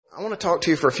I want to talk to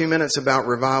you for a few minutes about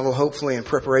revival, hopefully in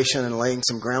preparation and laying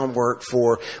some groundwork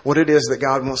for what it is that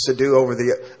God wants to do over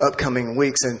the upcoming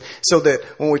weeks. And so that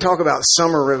when we talk about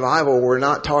summer revival, we're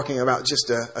not talking about just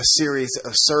a series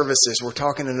of services. We're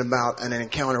talking about an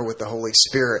encounter with the Holy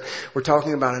Spirit. We're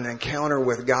talking about an encounter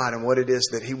with God and what it is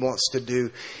that He wants to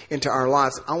do into our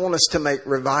lives. I want us to make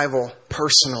revival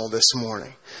personal this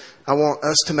morning. I want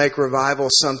us to make revival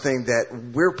something that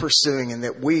we're pursuing and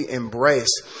that we embrace.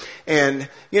 And,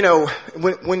 you know,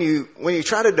 when you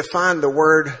try to define the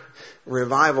word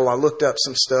revival, I looked up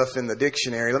some stuff in the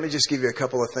dictionary. Let me just give you a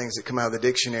couple of things that come out of the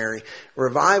dictionary.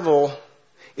 Revival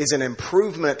is an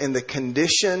improvement in the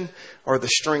condition or the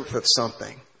strength of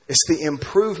something. It's the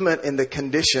improvement in the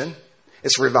condition.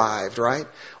 It's revived, right?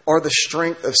 Or the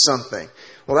strength of something.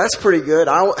 Well, that's pretty good.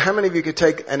 How many of you could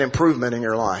take an improvement in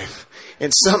your life?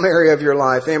 In some area of your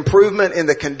life. The improvement in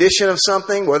the condition of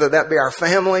something, whether that be our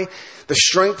family, the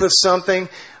strength of something,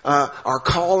 our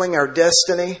calling, our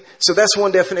destiny. So that's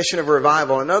one definition of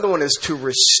revival. Another one is to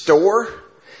restore,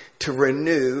 to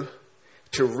renew,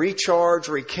 to recharge,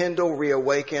 rekindle,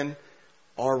 reawaken,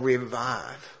 or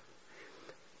revive.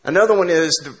 Another one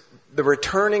is the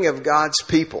returning of God's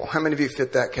people. How many of you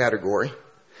fit that category?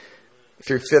 If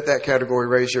you fit that category,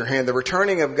 raise your hand. The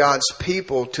returning of God's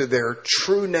people to their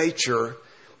true nature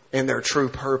and their true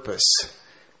purpose.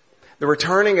 The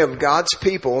returning of God's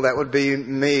people, that would be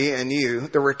me and you.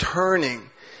 The returning.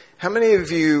 How many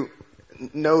of you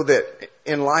know that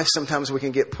in life sometimes we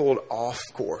can get pulled off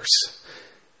course?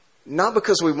 Not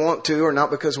because we want to or not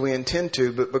because we intend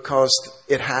to, but because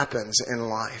it happens in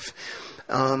life.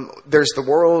 There's the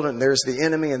world and there's the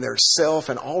enemy and there's self,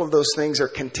 and all of those things are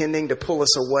contending to pull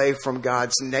us away from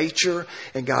God's nature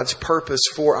and God's purpose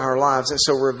for our lives. And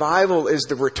so revival is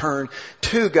the return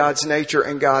to God's nature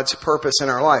and God's purpose in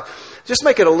our life. Just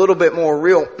make it a little bit more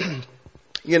real.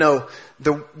 You know,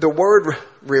 the word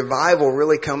revival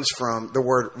really comes from the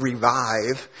word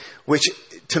revive, which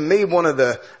to me, one of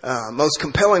the most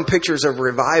compelling pictures of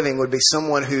reviving would be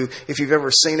someone who, if you've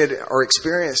ever seen it or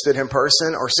experienced it in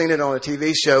person or seen it on a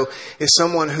TV show, is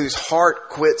someone whose heart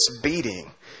quits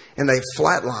beating and they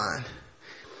flatline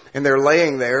and they're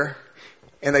laying there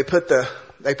and they put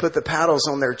the paddles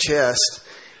on their chest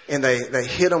and they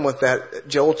hit them with that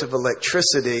jolt of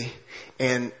electricity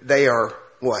and they are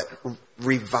what?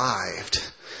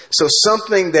 Revived. So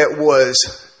something that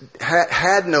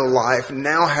had no life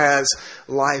now has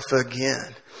life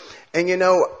again. And you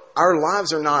know, our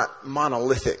lives are not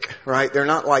monolithic, right? They're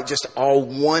not like just all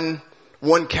one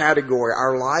category.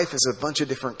 Our life is a bunch of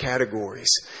different categories.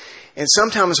 And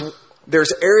sometimes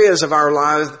there's areas of our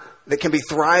lives that can be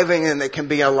thriving and that can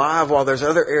be alive, while there's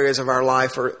other areas of our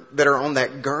life that are on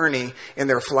that gurney and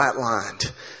they're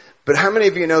flatlined. But how many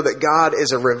of you know that God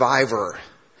is a reviver?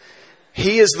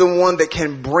 He is the one that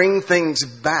can bring things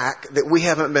back that we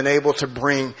haven't been able to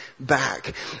bring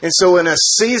back. And so in a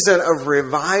season of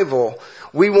revival,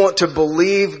 we want to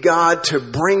believe God to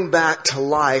bring back to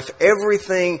life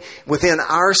everything within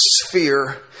our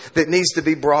sphere that needs to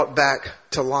be brought back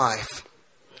to life.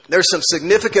 There's some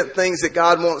significant things that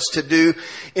God wants to do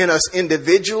in us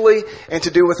individually and to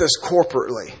do with us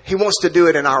corporately. He wants to do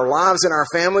it in our lives and our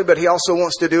family, but He also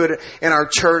wants to do it in our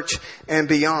church and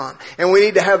beyond. And we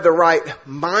need to have the right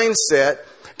mindset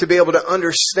to be able to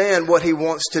understand what He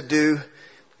wants to do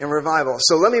in revival.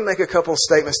 So let me make a couple of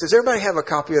statements. Does everybody have a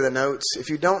copy of the notes? If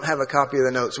you don't have a copy of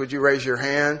the notes, would you raise your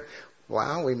hand?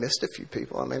 Wow, we missed a few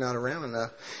people. I may not around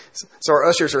enough. So our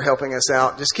ushers are helping us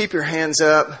out. Just keep your hands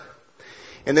up.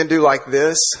 And then do like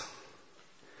this.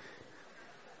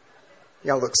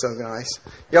 Y'all look so nice.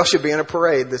 Y'all should be in a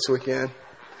parade this weekend.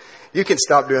 You can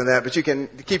stop doing that, but you can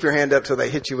keep your hand up till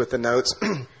they hit you with the notes.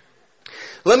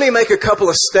 Let me make a couple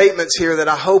of statements here that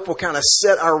I hope will kind of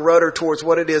set our rudder towards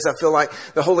what it is I feel like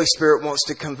the Holy Spirit wants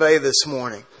to convey this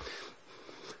morning.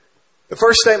 The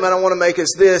first statement I want to make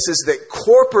is this, is that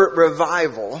corporate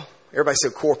revival, everybody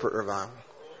said corporate revival.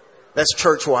 That's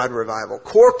church-wide revival.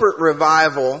 Corporate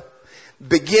revival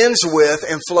begins with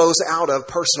and flows out of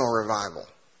personal revival.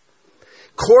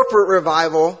 Corporate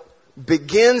revival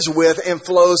begins with and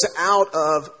flows out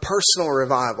of personal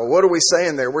revival. What are we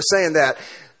saying there? We're saying that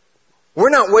we're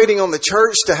not waiting on the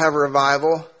church to have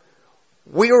revival.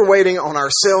 We are waiting on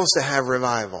ourselves to have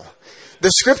revival. The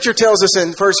scripture tells us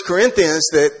in 1 Corinthians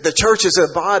that the church is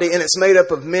a body and it's made up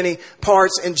of many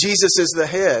parts and Jesus is the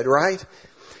head, right?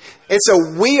 And so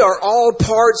we are all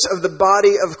parts of the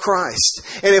body of Christ.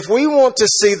 And if we want to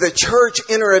see the church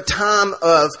enter a time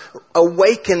of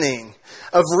awakening,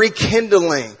 of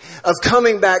rekindling, of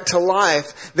coming back to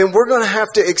life, then we're going to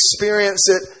have to experience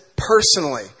it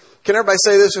personally. Can everybody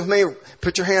say this with me?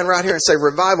 Put your hand right here and say,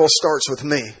 revival starts with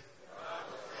me.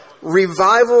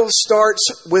 Revival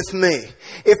starts with me.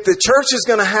 If the church is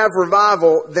going to have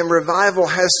revival, then revival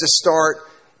has to start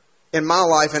in my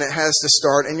life, and it has to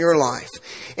start in your life.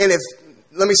 And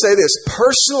let me say this,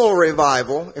 personal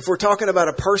revival, if we're talking about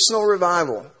a personal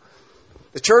revival,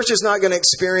 the church is not going to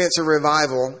experience a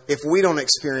revival if we don't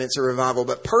experience a revival.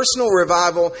 But personal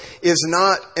revival is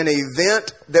not an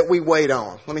event that we wait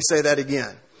on. Let me say that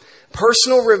again.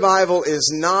 Personal revival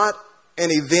is not an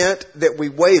event that we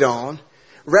wait on.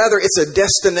 Rather, it's a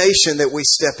destination that we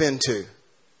step into.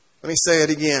 Let me say it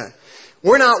again.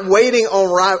 We're not waiting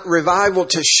on revival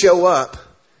to show up.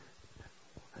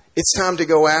 It's time to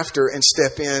go after and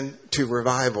step into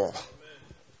revival.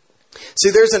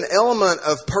 See, there's an element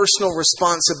of personal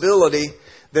responsibility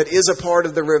that is a part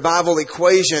of the revival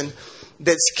equation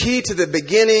that's key to the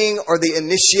beginning or the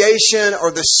initiation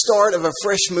or the start of a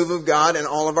fresh move of God in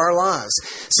all of our lives.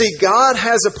 See, God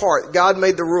has a part. God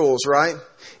made the rules, right?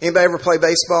 Anybody ever play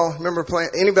baseball? Remember playing?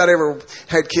 Anybody ever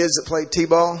had kids that played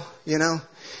t-ball? You know,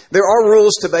 there are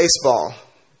rules to baseball.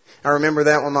 I remember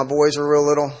that when my boys were real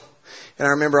little. And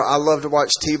I remember I loved to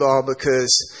watch t-ball because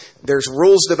there's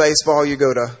rules to baseball. You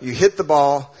hit the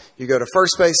ball, you go to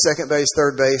first base, second base,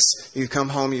 third base, you come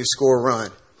home, you score a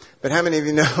run. But how many of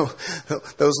you know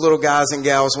those little guys and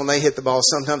gals, when they hit the ball,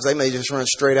 sometimes they may just run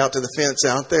straight out to the fence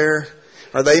out there,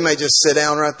 or they may just sit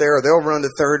down right there, or they'll run to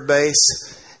third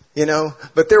base, you know.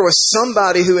 But there was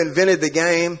somebody who invented the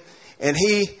game, and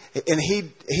he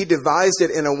devised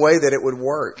it in a way that it would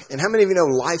work. And how many of you know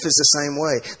life is the same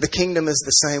way? The kingdom is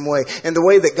the same way. And the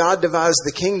way that God devised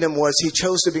the kingdom was He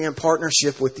chose to be in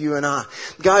partnership with you and I.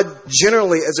 God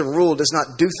generally, as a rule, does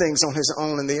not do things on His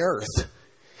own in the earth.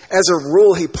 As a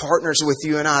rule, He partners with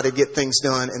you and I to get things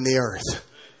done in the earth.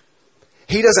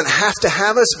 He doesn't have to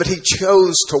have us, but He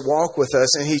chose to walk with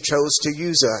us, and He chose to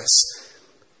use us.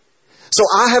 So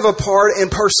I have a part in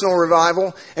personal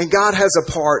revival, and God has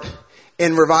a part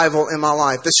in revival in my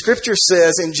life. The scripture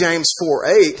says in James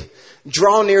 4:8,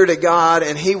 draw near to God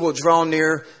and He will draw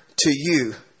near to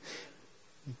you.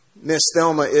 Miss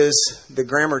Thelma is the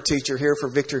grammar teacher here for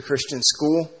Victory Christian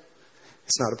School.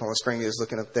 It's not up on the screen, it's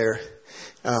looking up there.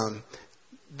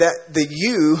 That the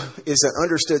you is an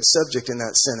understood subject in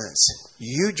that sentence.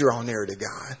 You draw near to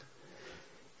God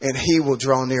and He will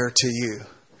draw near to you.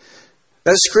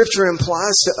 That scripture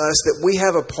implies to us that we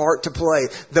have a part to play.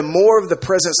 The more of the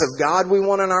presence of God we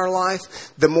want in our life,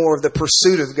 the more of the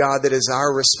pursuit of God that is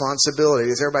our responsibility.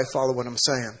 Does everybody follow what I'm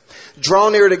saying? Draw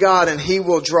near to God and He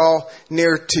will draw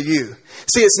near to you.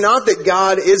 See, it's not that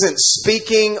God isn't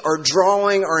speaking or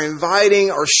drawing or inviting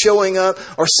or showing up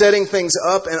or setting things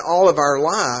up in all of our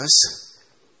lives.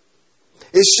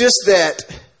 It's just that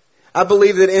I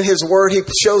believe that in His Word He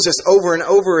shows us over and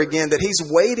over again that He's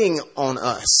waiting on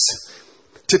us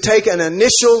to take an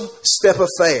initial step of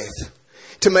faith,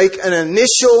 to make an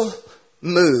initial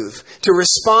move, to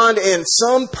respond in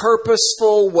some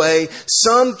purposeful way,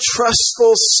 some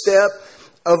trustful step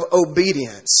of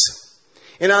obedience.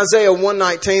 In Isaiah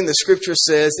 1:19, the scripture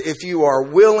says, if you are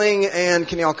willing and,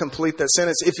 can y'all complete that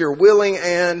sentence? If you're willing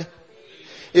and,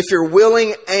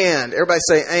 everybody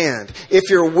say and. If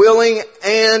you're willing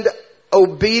and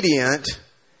obedient,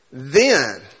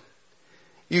 then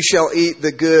you shall eat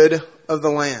the good of the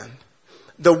land.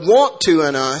 The want to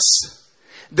in us,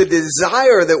 the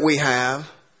desire that we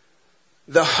have,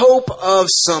 the hope of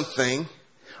something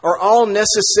are all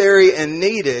necessary and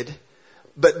needed,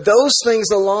 but those things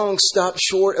alone stop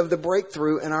short of the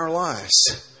breakthrough in our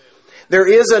lives. There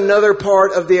is another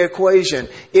part of the equation.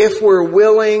 If we're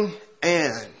willing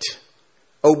and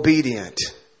obedient,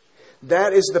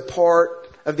 that is the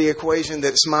part of the equation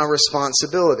that's my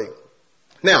responsibility.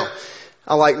 Now,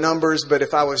 I like numbers, but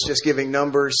if I was just giving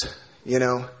numbers, you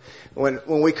know, when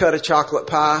we cut a chocolate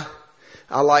pie,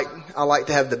 I like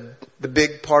to have the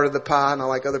big part of the pie, and I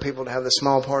like other people to have the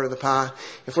small part of the pie.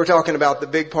 If we're talking about the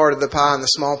big part of the pie and the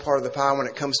small part of the pie when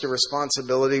it comes to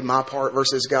responsibility, my part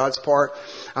versus God's part,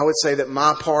 I would say that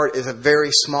my part is a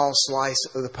very small slice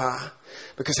of the pie.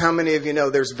 Because how many of you know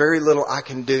there's very little I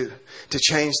can do to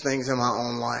change things in my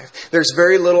own life? There's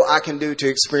very little I can do to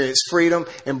experience freedom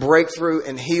and breakthrough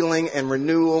and healing and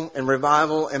renewal and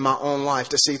revival in my own life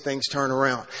to see things turn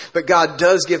around. But God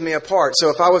does give me a part. So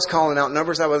if I was calling out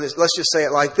numbers, let's just say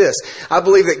it like this. I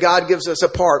believe that God gives us a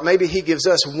part. Maybe He gives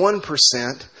us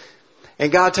 1%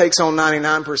 and God takes on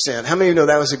 99%. How many of you know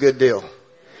that was a good deal?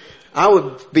 I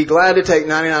would be glad to take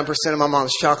 99% of my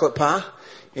mom's chocolate pie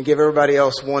and give everybody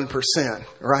else 1%,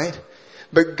 right?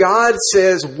 But God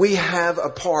says we have a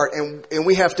part and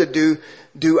we have to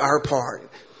do our part.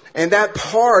 And that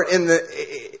part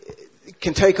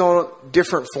can take on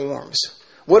different forms.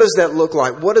 What does that look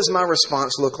like? What does my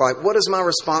response look like? What does my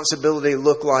responsibility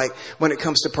look like when it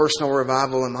comes to personal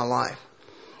revival in my life?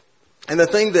 And the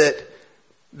thing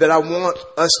that I want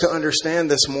us to understand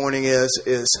this morning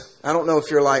is I don't know if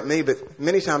you're like me, but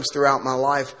many times throughout my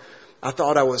life, I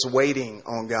thought I was waiting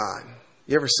on God.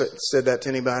 You ever said that to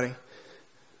anybody?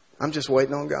 I'm just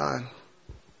waiting on God.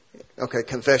 Okay,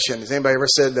 confession. Has anybody ever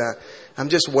said that? I'm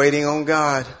just waiting on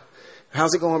God.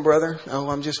 How's it going, brother? Oh,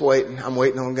 I'm just waiting. I'm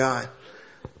waiting on God.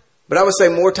 But I would say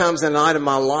more times than not in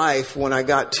my life, when I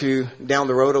got to down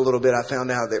the road a little bit, I found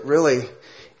out that really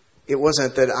it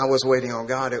wasn't that I was waiting on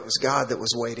God. It was God that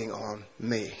was waiting on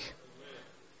me.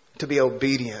 To be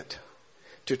obedient,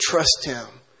 to trust Him,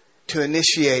 to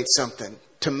initiate something,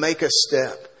 to make a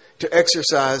step, to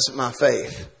exercise my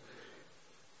faith.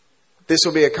 This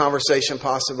will be a conversation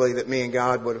possibly that me and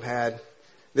God would have had.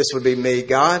 This would be me.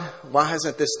 God, why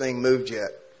hasn't this thing moved yet?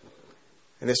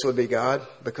 And this would be God,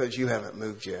 because you haven't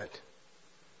moved yet.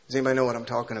 Does anybody know what I'm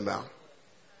talking about?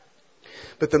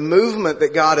 But the movement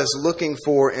that God is looking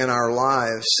for in our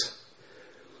lives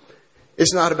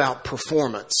is not about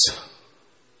performance.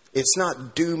 It's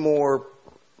not do more.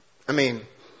 I mean,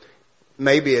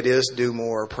 maybe it is do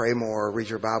more, or pray more, or read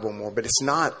your Bible more, but it's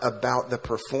not about the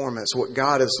performance. What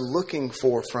God is looking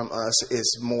for from us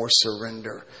is more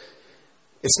surrender.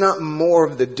 It's not more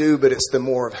of the do, but it's the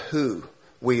more of who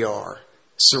we are,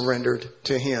 surrendered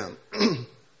to Him.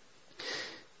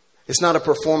 It's not a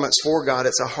performance for God,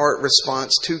 it's a heart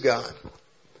response to God.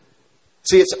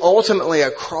 See, it's ultimately a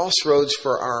crossroads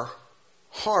for our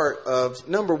heart of,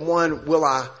 number one, will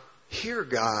I hear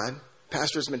God?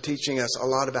 Pastor's been teaching us a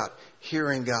lot about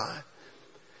hearing God.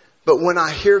 But when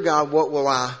I hear God, what will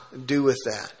I do with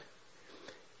that?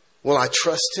 Will I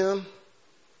trust Him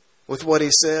with what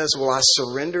He says? Will I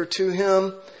surrender to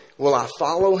Him? Will I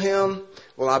follow Him?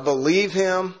 Will I believe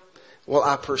Him? Will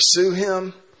I pursue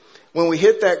Him? When we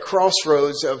hit that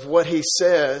crossroads of what He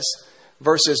says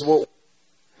versus what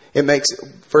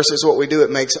we do,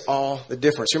 it makes all the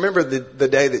difference. Remember the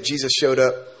day that Jesus showed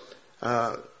up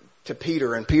to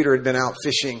Peter, and Peter had been out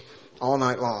fishing all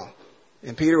night long.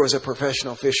 And Peter was a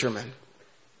professional fisherman.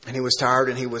 And he was tired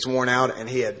and he was worn out and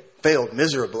he had failed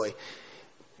miserably.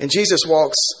 And Jesus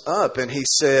walks up and He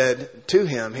said to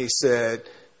him, He said,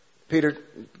 Peter,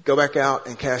 go back out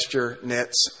and cast your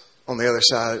nets on the other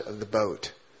side of the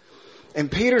boat. And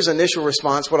Peter's initial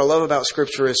response, what I love about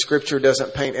Scripture is Scripture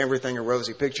doesn't paint everything a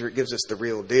rosy picture. It gives us the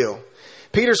real deal.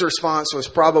 Peter's response was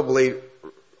probably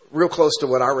real close to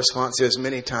what our response is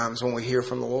many times when we hear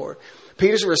from the Lord.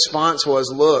 Peter's response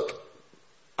was, look,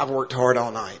 I've worked hard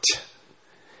all night.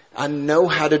 I know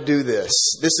how to do this.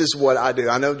 This is what I do.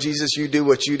 I know, Jesus, you do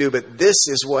what you do, but this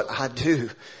is what I do.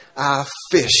 I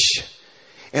fish.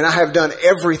 And I have done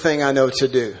everything I know to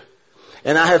do.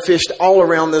 And I have fished all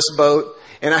around this boat.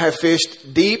 And I have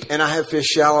fished deep and I have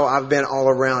fished shallow. I've been all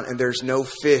around and there's no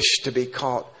fish to be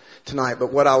caught tonight.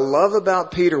 But what I love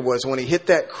about Peter was when he hit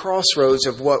that crossroads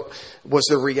of what was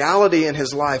the reality in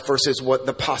his life versus what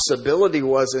the possibility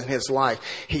was in his life,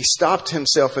 he stopped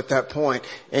himself at that point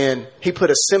and he put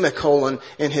a semicolon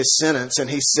in his sentence and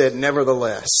he said,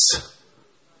 nevertheless.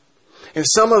 And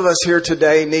some of us here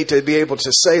today need to be able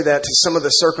to say that to some of the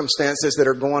circumstances that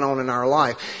are going on in our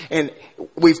life. And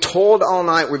we've toiled all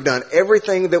night. We've done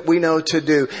everything that we know to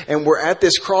do. And we're at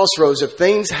this crossroads of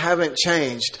things haven't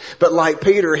changed. But like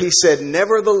Peter, he said,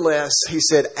 nevertheless, he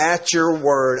said, at your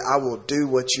word, I will do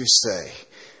what you say.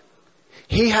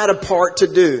 He had a part to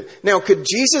do. Now, could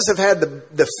Jesus have had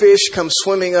the fish come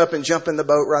swimming up and jump in the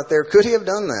boat right there? Could He have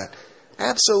done that?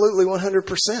 Absolutely,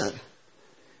 100%.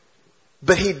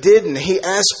 But He didn't. He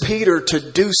asked Peter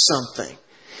to do something,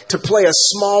 to play a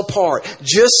small part,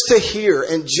 just to hear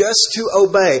and just to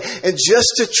obey and just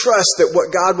to trust that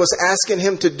what God was asking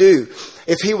him to do,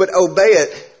 if he would obey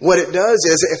it, what it does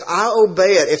is if I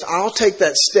obey it, if I'll take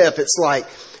that step, it's like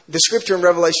the scripture in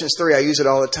Revelation 3, I use it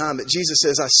all the time, but Jesus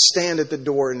says, I stand at the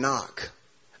door and knock.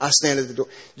 I stand at the door.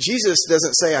 Jesus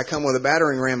doesn't say I come with a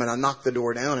battering ram and I knock the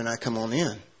door down and I come on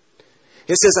in.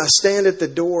 It says I stand at the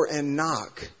door and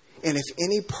knock. And if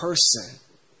any person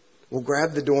will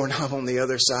grab the doorknob on the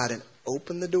other side and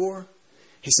open the door,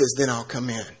 He says, then I'll come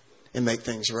in and make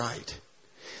things right.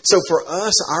 So for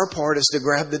us, our part is to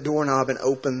grab the doorknob and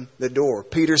open the door.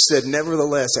 Peter said,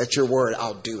 nevertheless, at your word,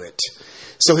 I'll do it.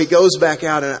 So he goes back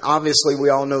out, and obviously we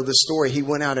all know the story. He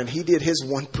went out and he did his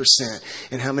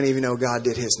 1%. And how many of you know God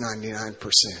did his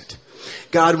 99%?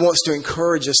 God wants to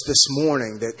encourage us this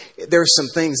morning that there's some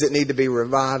things that need to be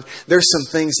revived. There's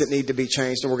some things that need to be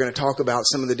changed. And we're going to talk about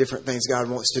some of the different things God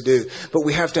wants to do. But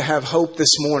we have to have hope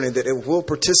this morning that if we'll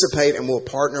participate and we'll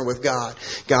partner with God,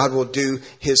 God will do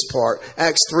his part.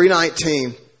 Acts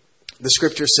 3:19, the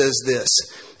scripture says this.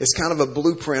 It's kind of a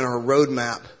blueprint or a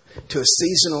roadmap to a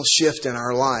seasonal shift in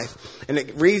our life. And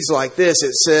it reads like this.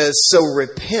 It says, so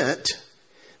repent.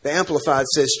 The Amplified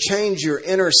says, change your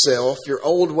inner self, your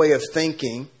old way of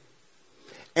thinking,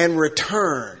 and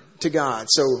return to God.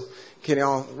 So can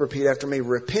y'all repeat after me?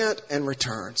 Repent and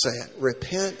return. Say it.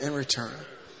 Repent and return.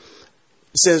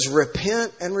 It says,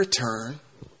 repent and return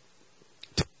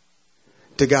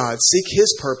to God. Seek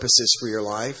his purposes for your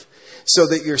life so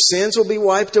that your sins will be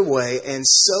wiped away and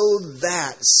so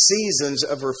that seasons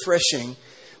of refreshing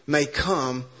may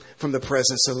come from the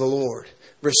presence of the Lord,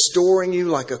 restoring you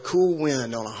like a cool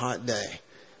wind on a hot day.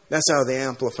 That's out of the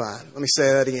Amplified. Let me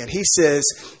say that again. He says,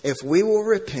 if we will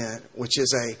repent, which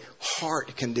is a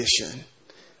heart condition.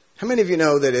 How many of you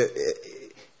know that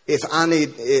if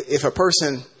a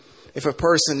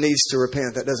person needs to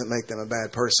repent, that doesn't make them a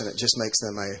bad person. It just makes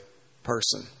them a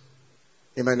person.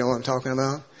 Anybody know what I'm talking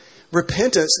about?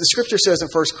 Repentance, the scripture says in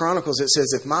 1 Chronicles, it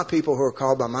says, if my people who are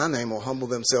called by my name will humble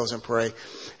themselves and pray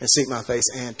and seek my face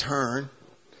and turn.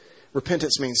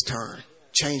 Repentance means turn,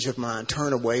 change of mind,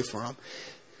 turn away from.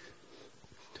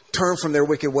 Turn from their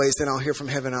wicked ways, then I'll hear from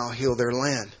heaven, I'll heal their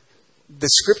land. The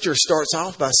scripture starts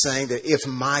off by saying that if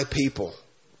my people.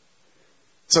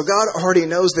 So God already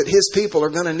knows that his people are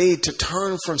going to need to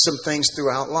turn from some things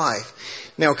throughout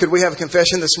life. Now, could we have a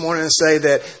confession this morning and say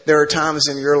that there are times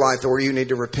in your life where you need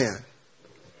to repent?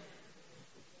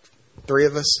 3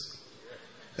 of us?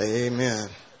 Amen.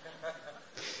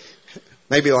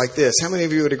 Maybe like this. How many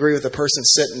of you would agree with the person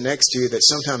sitting next to you that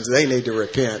sometimes they need to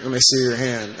repent? Let me see your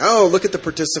hand. Oh, look at the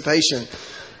participation.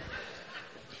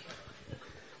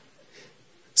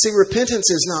 See,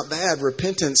 repentance is not bad.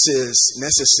 Repentance is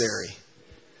necessary.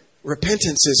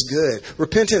 Repentance is good.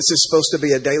 Repentance is supposed to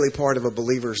be a daily part of a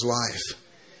believer's life.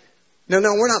 No,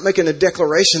 we're not making a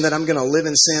declaration that I'm going to live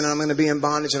in sin and I'm going to be in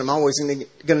bondage and I'm always going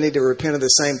to need to repent of the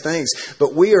same things.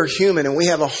 But we are human and we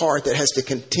have a heart that has to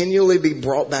continually be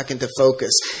brought back into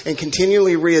focus and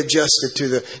continually readjusted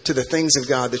to the things of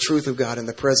God, the truth of God, and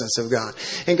the presence of God.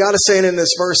 And God is saying in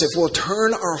this verse, if we'll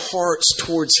turn our hearts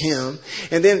towards him,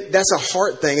 and then that's a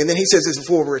heart thing. And then he says, if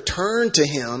we'll return to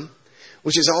him,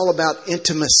 which is all about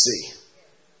intimacy.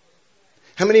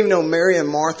 How many of you know Mary and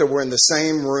Martha were in the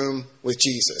same room with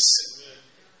Jesus?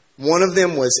 One of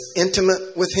them was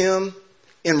intimate with him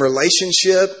in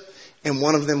relationship, and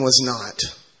one of them was not.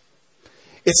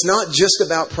 It's not just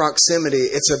about proximity.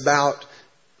 It's about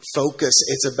focus.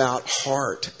 It's about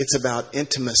heart. It's about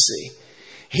intimacy.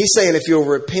 He's saying if you'll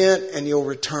repent and you'll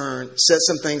return, set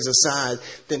some things aside,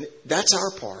 then that's our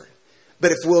part.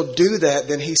 But if we'll do that,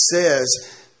 then he says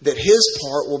that his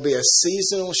part will be a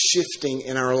seasonal shifting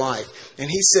in our life. And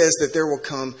he says that there will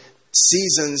come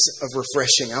seasons of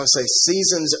refreshing. I would say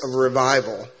seasons of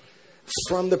revival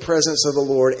from the presence of the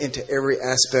Lord into every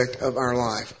aspect of our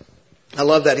life. I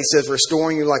love that. He says,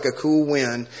 restoring you like a cool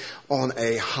wind on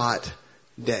a hot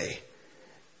day.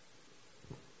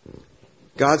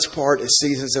 God's part is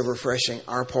seasons of refreshing.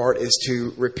 Our part is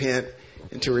to repent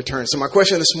and to return. So my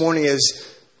question this morning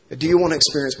is, do you want to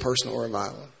experience personal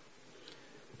revival?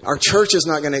 Our church is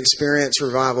not going to experience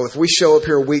revival. If we show up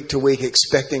here week to week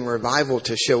expecting revival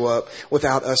to show up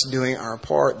without us doing our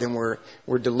part, then we're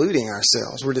deluding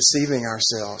ourselves. We're deceiving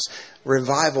ourselves.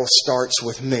 Revival starts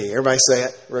with me. Everybody say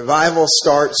it. Revival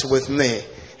starts with me.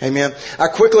 Amen. I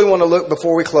quickly want to look,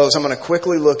 before we close, I'm going to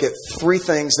quickly look at 3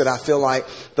 things that I feel like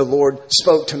the Lord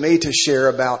spoke to me to share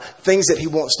about things that he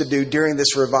wants to do during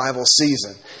this revival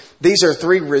season. These are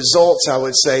 3 results, I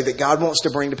would say, that God wants to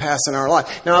bring to pass in our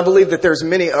life. Now, I believe that there's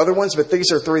many other ones, but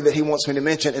these are 3 that he wants me to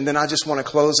mention. And then I just want to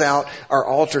close out our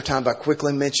altar time by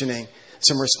quickly mentioning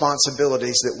some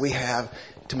responsibilities that we have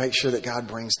to make sure that God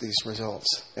brings these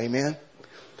results. Amen?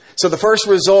 So the first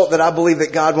result that I believe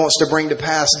that God wants to bring to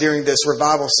pass during this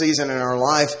revival season in our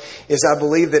life is I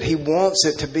believe that he wants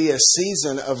it to be a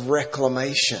season of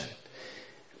reclamation,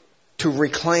 to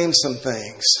reclaim some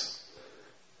things.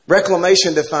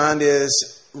 Reclamation defined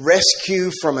is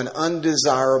rescue from an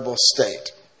undesirable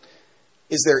state.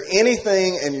 Is there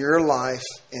anything in your life,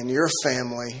 in your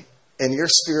family, in your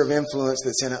sphere of influence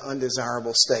that's in an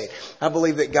undesirable state? I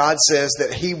believe that God says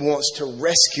that he wants to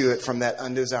rescue it from that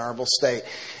undesirable state.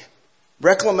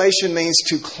 Reclamation means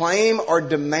to claim or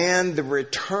demand the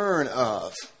return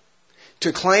of,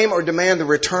 to claim or demand the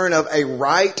return of a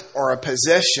right or a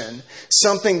possession,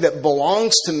 something that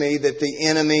belongs to me that the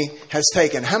enemy has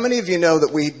taken. How many of you know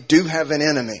that we do have an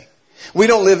enemy? We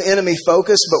don't live enemy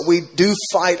focused, but we do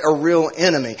fight a real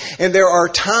enemy. And there are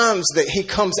times that he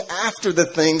comes after the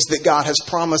things that God has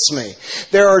promised me.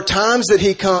 There are times that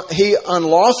he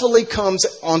unlawfully comes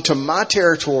onto my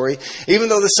territory, even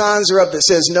though the signs are up that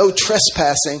says no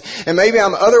trespassing. And maybe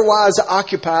I'm otherwise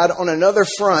occupied on another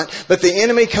front, but the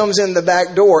enemy comes in the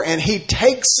back door and he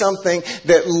takes something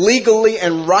that legally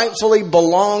and rightfully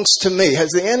belongs to me. Has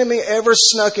the enemy ever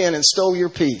snuck in and stole your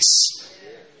peace?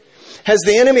 Has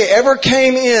the enemy ever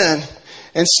came in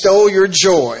and stole your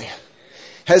joy?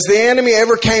 Has the enemy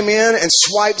ever came in and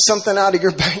swiped something out of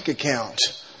your bank account?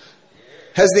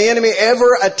 Has the enemy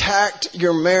ever attacked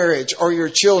your marriage or your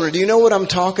children? Do you know what I'm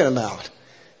talking about?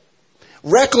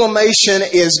 Reclamation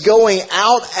is going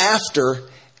out after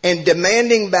and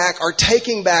demanding back or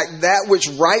taking back that which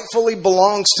rightfully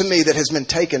belongs to me that has been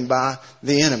taken by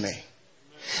the enemy.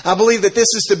 I believe that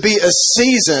this is to be a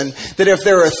season that if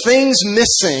there are things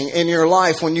missing in your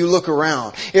life when you look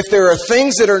around, if there are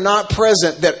things that are not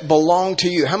present that belong to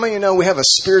you, how many of you know we have a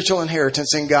spiritual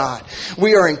inheritance in God?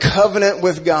 We are in covenant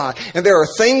with God. And there are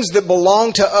things that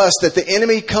belong to us that the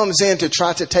enemy comes in to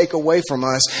try to take away from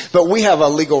us. But we have a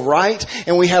legal right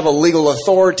and we have a legal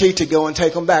authority to go and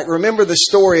take them back. Remember the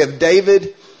story of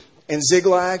David and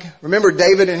Ziklag? Remember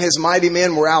David and his mighty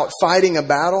men were out fighting a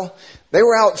battle? They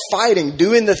were out fighting,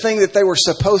 doing the thing that they were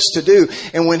supposed to do.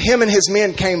 And when him and his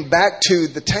men came back to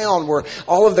the town where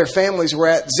all of their families were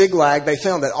at Ziklag, they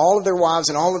found that all of their wives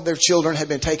and all of their children had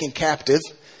been taken captive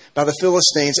by the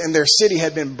Philistines and their city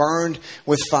had been burned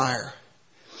with fire.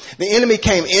 The enemy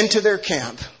came into their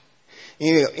camp.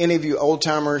 Any of you old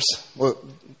timers, well,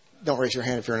 don't raise your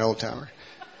hand if you're an old timer.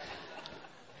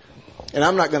 And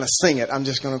I'm not going to sing it. I'm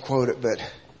just going to quote it.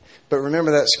 But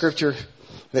remember that scripture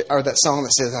or that song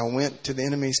that says, I went to the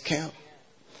enemy's camp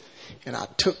and I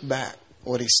took back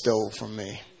what he stole from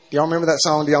me. Do y'all remember that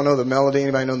song? Do y'all know the melody?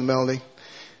 Anybody know the melody?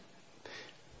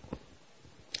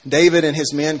 David and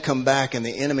his men come back and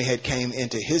the enemy had came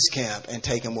into his camp and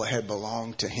taken what had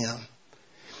belonged to him.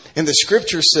 And the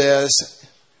scripture says,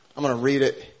 I'm going to read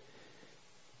it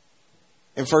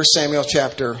in 1 Samuel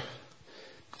chapter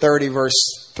 30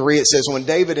 verse 3. It says, when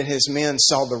David and his men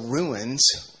saw the ruins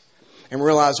and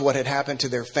realized what had happened to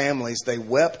their families, they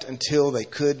wept until they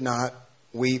could not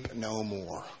weep no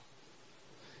more.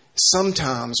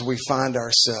 Sometimes we find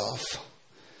ourselves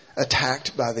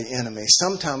attacked by the enemy.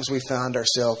 Sometimes we find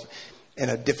ourselves in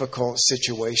a difficult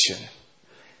situation.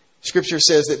 Scripture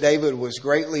says that David was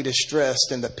greatly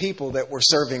distressed and the people that were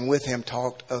serving with him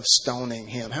talked of stoning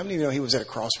him. How many of you know he was at a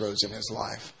crossroads in his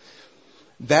life?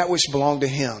 That which belonged to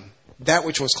him, that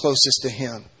which was closest to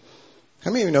him.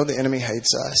 How many of you know the enemy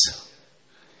hates us?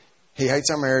 He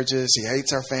hates our marriages. He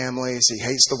hates our families. He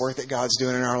hates the work that God's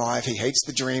doing in our life. He hates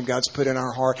the dream God's put in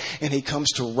our heart. And he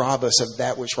comes to rob us of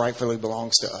that which rightfully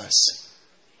belongs to us.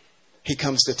 He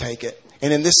comes to take it.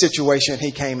 And in this situation,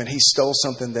 he came and he stole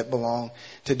something that belonged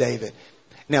to David.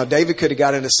 Now, David could have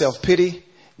got into self-pity.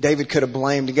 David could have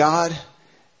blamed God.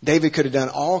 David could have done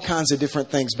all kinds of different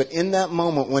things. But in that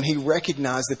moment, when he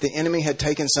recognized that the enemy had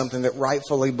taken something that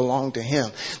rightfully belonged to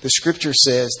him, the scripture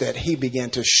says that he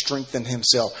began to strengthen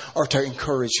himself or to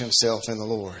encourage himself in the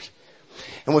Lord.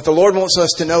 And what the Lord wants us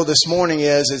to know this morning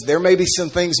is there may be some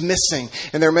things missing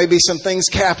and there may be some things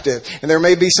captive and there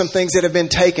may be some things that have been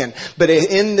taken. But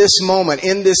in this moment,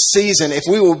 in this season, if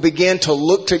we will begin to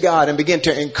look to God and begin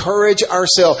to encourage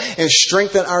ourselves and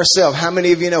strengthen ourselves, how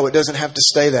many of you know it doesn't have to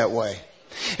stay that way?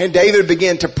 And David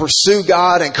began to pursue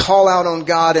God and call out on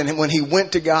God. And when he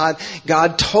went to God,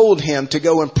 God told him to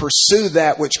go and pursue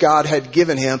that which God had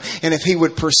given him. And if he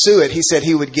would pursue it, he said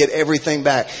he would get everything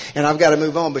back. And I've got to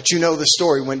move on. But you know the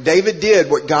story. When David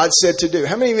did what God said to do,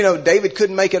 how many of you know David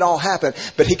couldn't make it all happen,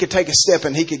 but he could take a step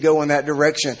and he could go in that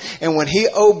direction. And when he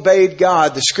obeyed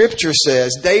God, the scripture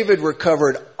says David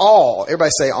recovered all.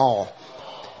 Everybody say all.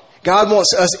 God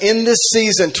wants us in this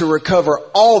season to recover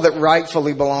all that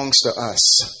rightfully belongs to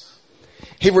us.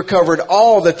 He recovered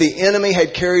all that the enemy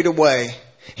had carried away.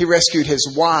 He rescued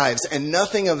his wives, and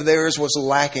nothing of theirs was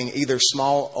lacking, either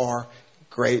small or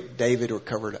great. David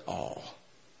recovered all.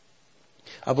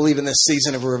 I believe in this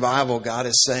season of revival, God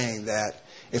is saying that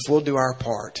if we'll do our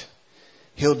part,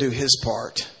 He'll do His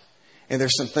part. And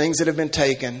there's some things that have been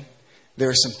taken. There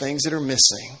are some things that are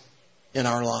missing in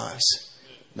our lives.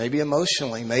 Maybe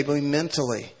emotionally, maybe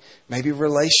mentally, maybe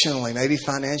relationally, maybe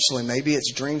financially, maybe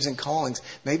it's dreams and callings.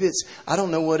 Maybe it's, I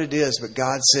don't know what it is, but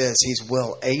God says He's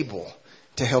well able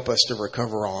to help us to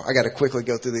recover all. I got to quickly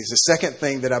go through these. The second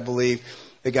thing that I believe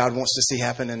that God wants to see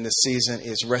happen in this season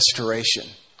is restoration.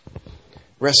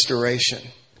 Restoration.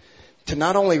 To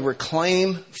not only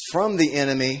reclaim from the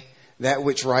enemy that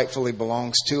which rightfully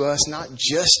belongs to us, not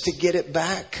just to get it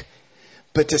back,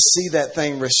 but to see that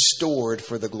thing restored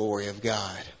for the glory of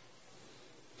God.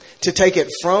 To take it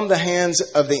from the hands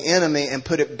of the enemy and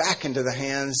put it back into the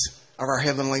hands of our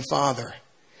Heavenly Father.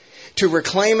 To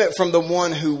reclaim it from the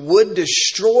one who would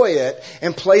destroy it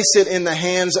and place it in the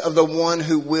hands of the one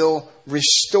who will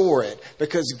restore it.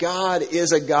 Because God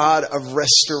is a God of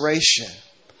restoration.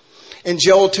 In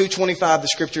Joel 2:25, the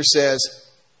scripture says,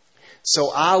 "So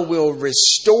I will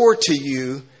restore to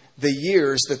you the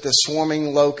years that the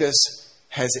swarming locust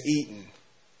has eaten."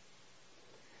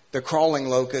 The crawling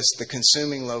locust, the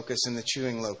consuming locust, and the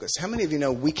chewing locust. How many of you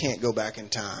know we can't go back in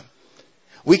time?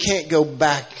 We can't go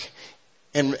back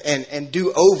and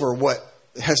do over what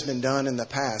has been done in the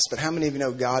past. But how many of you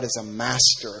know God is a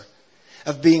master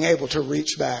of being able to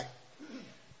reach back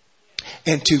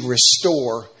and to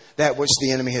restore that which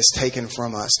the enemy has taken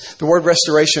from us? The word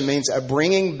restoration means a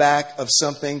bringing back of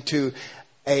something to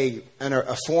a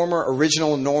former,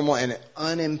 original, normal, and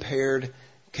unimpaired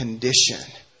condition.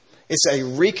 It's a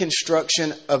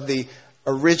reconstruction of the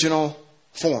original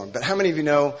form. But how many of you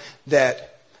know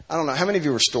that, I don't know, how many of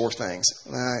you restore things?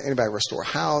 Anybody restore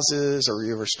houses, or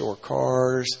you restore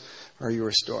cars, or you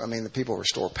restore, the people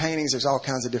restore paintings. There's all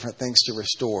kinds of different things to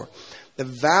restore. The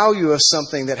value of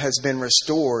something that has been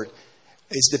restored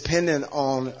is dependent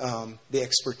on the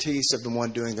expertise of the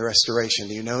one doing the restoration.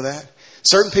 Do you know that?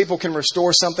 Certain people can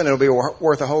restore something, it'll be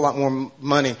worth a whole lot more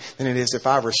money than it is if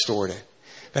I restored it.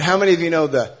 But how many of you know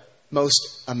the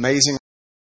most amazing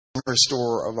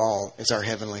restorer of all is our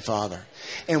Heavenly Father?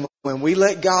 And when we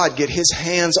let God get His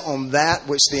hands on that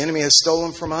which the enemy has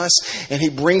stolen from us, and He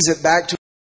brings it back to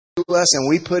us, and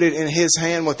we put it in His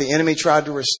hand, what the enemy tried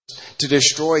to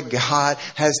destroy, God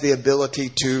has the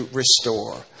ability to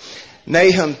restore.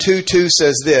 Nahum 2:2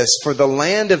 says this, "For the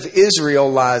land of Israel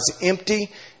lies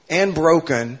empty and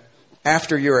broken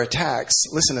after your attacks,"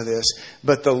 listen to this,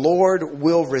 "but the Lord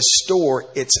will restore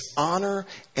its honor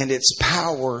and its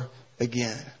power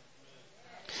again."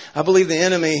 I believe the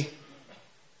enemy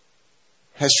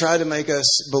has tried to make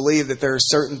us believe that there are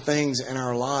certain things in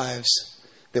our lives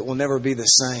that will never be the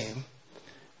same.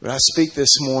 But I speak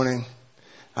this morning,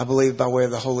 I believe by way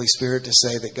of the Holy Spirit, to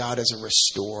say that God is a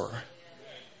restorer.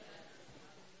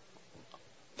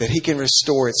 That He can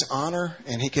restore its honor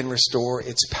and He can restore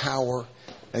its power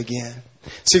again.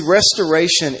 See,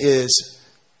 restoration is,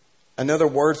 another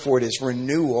word for it is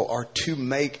renewal, or to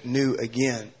make new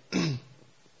again.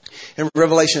 In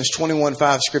Revelations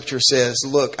 21:5, Scripture says,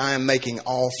 "Look, I am making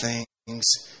all things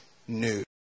new."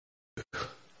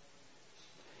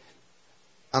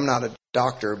 I'm not a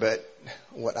doctor, but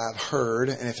what I've heard,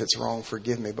 and if it's wrong,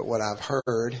 forgive me, but what I've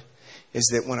heard is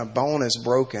that when a bone is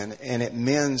broken and it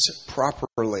mends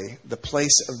properly, the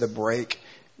place of the break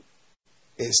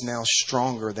is now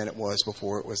stronger than it was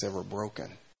before it was ever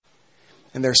broken.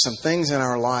 And there's some things in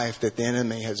our life that the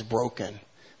enemy has broken.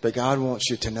 But God wants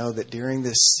you to know that during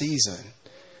this season,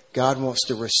 God wants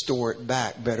to restore it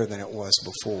back better than it was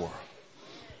before.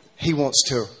 He wants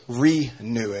to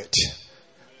renew it.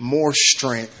 More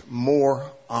strength,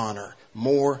 more honor,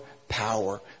 more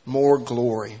power, more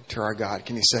glory to our God.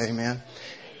 Can you say amen?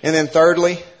 And then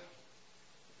thirdly,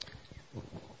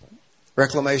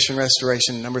 reclamation,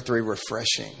 restoration. Number 3,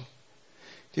 refreshing.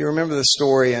 Do you remember the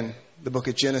story in the book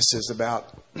of Genesis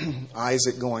about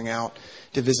Isaac going out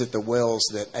to visit the wells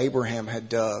that Abraham had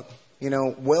dug? You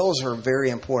know, wells are very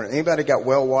important. Anybody got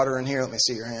well water in here? Let me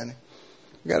see your hand.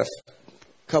 We got a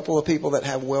couple of people that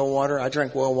have well water. I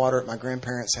drank well water at my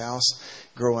grandparents' house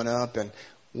growing up, and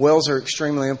wells are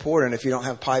extremely important if you don't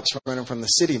have pipes running from the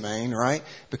city main, right?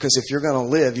 Because if you're going to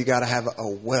live, you got to have a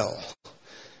well.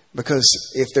 Because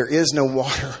if there is no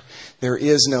water, there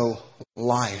is no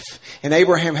life. And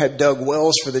Abraham had dug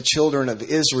wells for the children of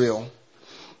Israel.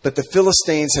 But the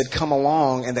Philistines had come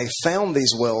along and they found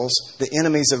these wells, the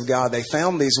enemies of God. They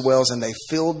found these wells and they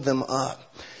filled them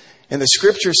up. And the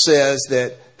scripture says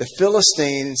that the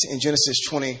Philistines, in Genesis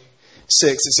 26,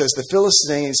 it says the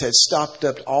Philistines had stopped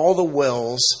up all the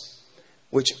wells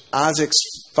which Isaac's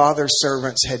father's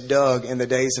servants had dug in the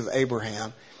days of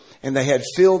Abraham. And they had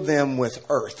filled them with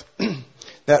earth.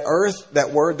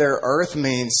 That word there, earth,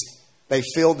 means they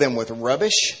filled them with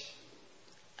rubbish,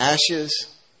 ashes,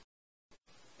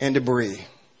 and debris.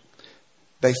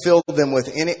 They filled them with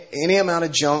any amount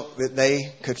of junk that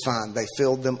they could find. They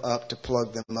filled them up to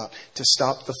plug them up, to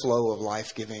stop the flow of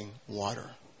life-giving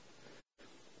water.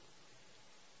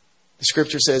 The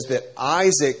scripture says that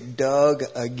Isaac dug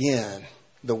again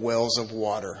the wells of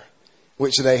water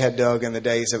which they had dug in the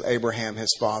days of Abraham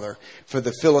his father. For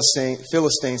the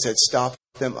Philistines had stopped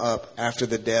them up after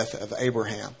the death of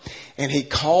Abraham. And he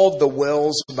called the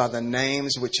wells by the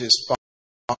names which his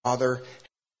father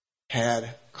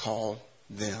had called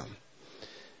them.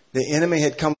 The enemy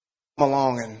had come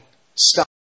along and stopped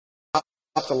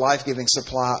the life-giving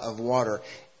supply of water.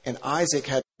 And Isaac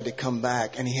had to come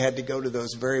back, and he had to go to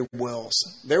those very wells.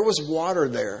 There was water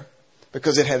there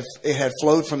because it had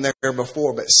flowed from there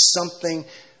before, but something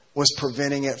was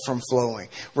preventing it from flowing.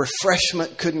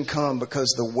 Refreshment couldn't come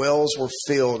because the wells were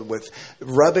filled with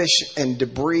rubbish and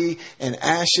debris and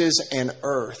ashes and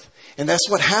earth. And that's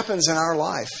what happens in our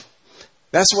life.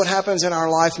 That's what happens in our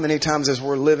life many times as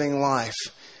we're living life.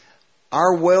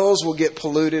 Our wells will get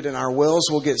polluted and our wells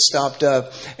will get stopped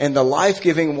up. And the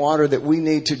life-giving water that we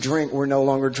need to drink, we're no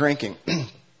longer drinking.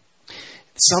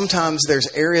 Sometimes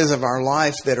there's areas of our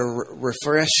life that are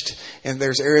refreshed, and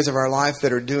there's areas of our life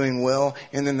that are doing well,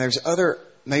 and then there's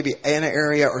maybe an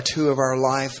area or two of our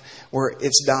life where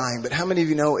it's dying. But how many of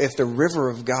you know if the river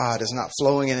of God is not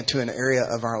flowing into an area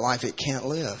of our life, it can't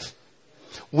live?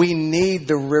 We need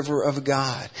the river of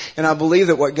God. And I believe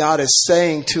that what God is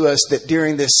saying to us, that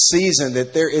during this season,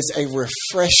 that there is a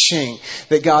refreshing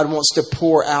that God wants to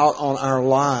pour out on our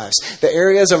lives. The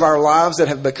areas of our lives that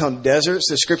have become deserts,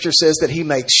 the scripture says that He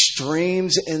makes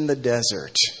streams in the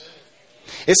desert.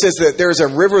 It says that there's a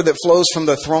river that flows from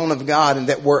the throne of God, and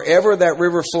that wherever that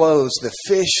river flows, the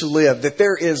fish live, that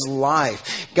there is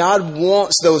life. God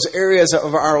wants those areas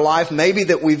of our life, maybe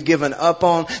that we've given up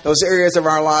on, those areas of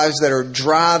our lives that are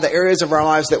dry, the areas of our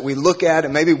lives that we look at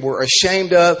and maybe we're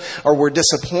ashamed of or we're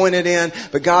disappointed in.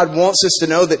 But God wants us to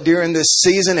know that during this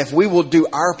season, if we will do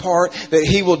our part, that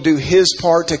He will do His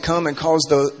part to come and cause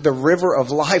the river of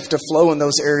life to flow in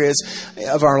those areas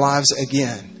of our lives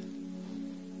again.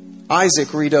 Isaac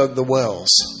redug the wells.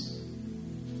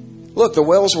 Look, the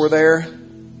wells were there.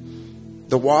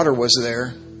 The water was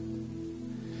there.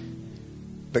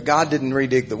 But God didn't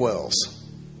redig the wells.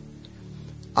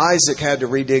 Isaac had to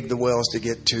redig the wells to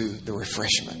get to the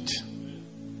refreshment.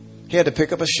 He had to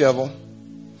pick up a shovel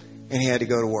and he had to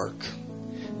go to work.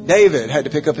 David had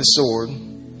to pick up his sword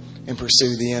and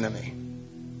pursue the enemy.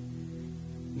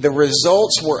 The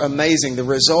results were amazing. The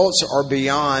results are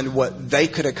beyond what they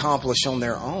could accomplish on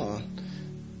their own.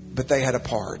 But they had a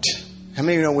part. How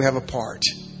many of you know we have a part?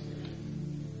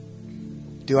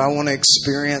 Do I want to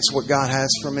experience what God has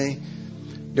for me?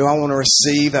 Do I want to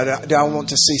receive? Do I want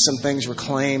to see some things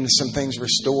reclaimed, some things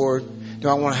restored? Do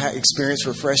I want to experience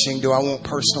refreshing? Do I want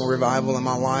personal revival in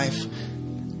my life?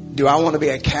 Do I want to be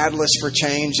a catalyst for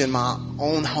change in my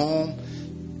own home,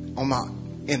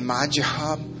 in my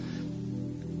job?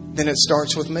 Then it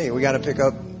starts with me. We got to pick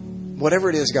up whatever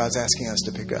it is God's asking us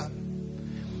to pick up.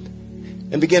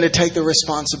 And begin to take the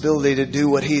responsibility to do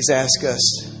what He's asked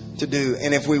us to do.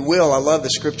 And if we will, I love the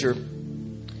scripture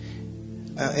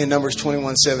in Numbers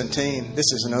 21:17.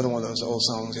 This is another one of those old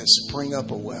songs. It's spring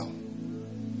up a well.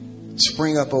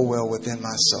 Spring up a well within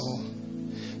my soul.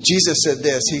 Jesus said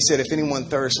this. He said, if anyone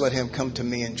thirsts, let him come to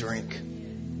me and drink.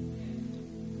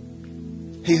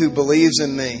 He who believes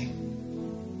in me,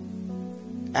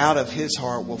 out of his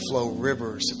heart will flow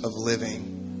rivers of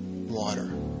living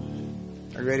water.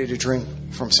 Are you ready to drink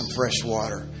from some fresh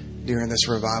water during this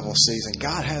revival season?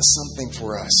 God has something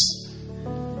for us.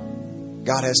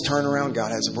 God has turnaround.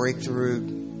 God has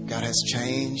breakthrough. God has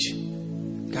change.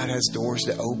 God has doors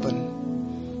to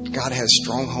open. God has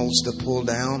strongholds to pull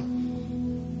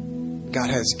down. God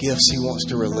has gifts He wants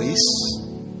to release.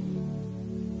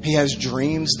 He has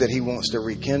dreams that He wants to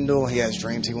rekindle. He has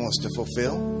dreams He wants to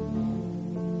fulfill.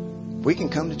 We can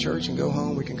come to church and go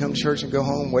home. We can come to church and go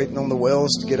home waiting on the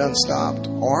wells to get unstopped.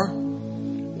 Or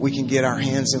we can get our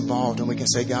hands involved and we can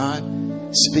say, God,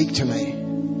 speak to me.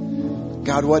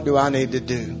 God, what do I need to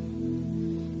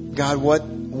do? God,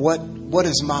 what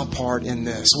is my part in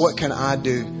this? What can I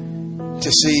do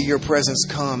to see your presence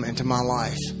come into my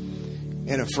life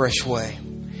in a fresh way?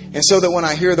 And so that when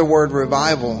I hear the word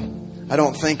revival, I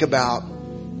don't think about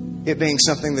it being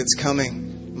something that's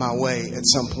coming my way at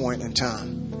some point in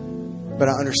time. But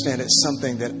I understand it's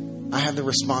something that I have the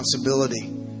responsibility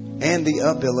and the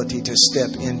ability to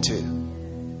step into.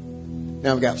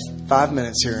 Now I've got 5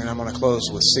 minutes here and I'm going to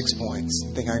close with 6 points.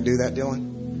 Think I can do that, Dylan?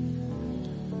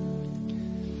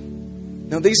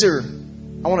 Now I'm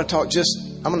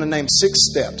going to name 6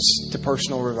 steps to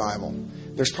personal revival.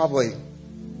 There's probably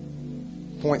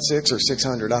 0.6 or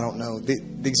 600, I don't know.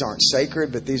 These aren't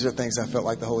sacred, but these are things I felt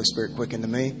like the Holy Spirit quickened to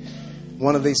me.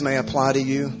 One of these may apply to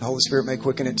you. The Holy Spirit may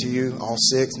quicken it to you. All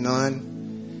 6,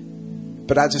 none.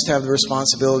 but I just have the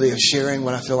responsibility of sharing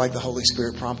what I feel like the Holy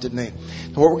Spirit prompted me.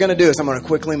 And what we're going to do is I'm going to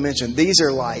quickly mention, these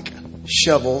are like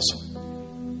shovels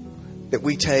that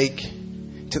we take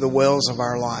to the wells of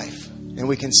our life. And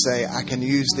we can say, I can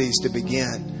use these to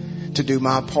begin to do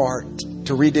my part,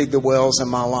 to redig the wells in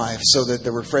my life so that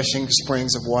the refreshing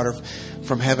springs of water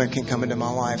from heaven can come into my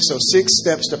life. So 6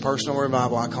 steps to personal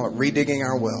revival. I call it redigging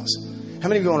our wells. How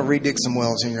many of you want to redig some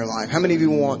wells in your life? How many of you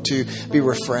want to be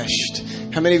refreshed?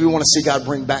 How many of you want to see God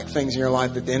bring back things in your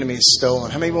life that the enemy has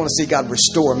stolen? How many of you want to see God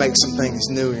restore, make some things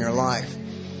new in your life?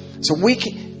 So we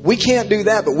can't do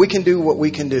that, but we can do what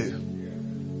we can do.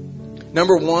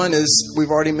 Number 1 is, we've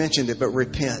already mentioned it, but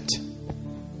repent.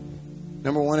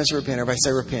 Number 1 is repent. Everybody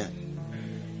say repent.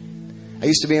 I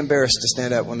used to be embarrassed to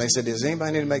stand up when they said, does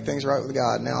anybody need to make things right with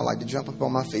God? Now I like to jump up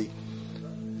on my feet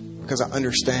because I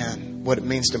understand what it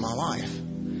means to my life.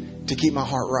 To keep my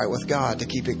heart right with God, to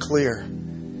keep it clear.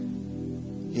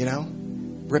 You know?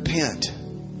 Repent.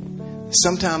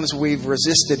 Sometimes we've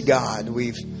resisted God.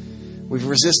 We've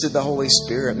resisted the Holy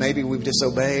Spirit. Maybe we've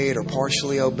disobeyed or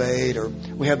partially obeyed, or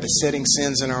we have besetting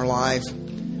sins in our life.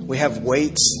 We have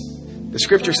weights. The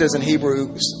scripture says in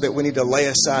Hebrews that we need to lay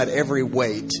aside every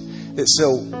weight. That's so,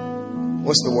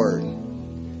 what's the word?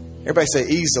 Everybody say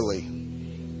easily.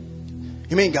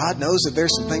 You mean God knows that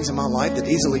there's some things in my life that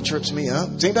easily trips me up?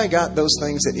 Has anybody got those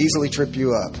things that easily trip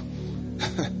you up?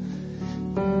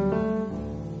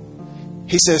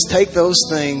 He says, take those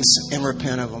things and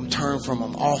repent of them. Turn from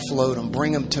them. Offload them.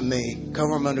 Bring them to me.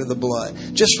 Cover them under the blood.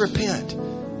 Just repent.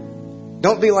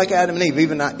 Don't be like Adam and Eve.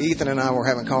 Even Ethan and I were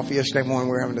having coffee yesterday morning.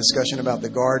 We were having a discussion about the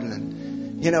garden.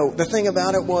 And, you know, the thing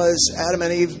about it was Adam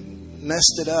and Eve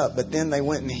messed it up. But then they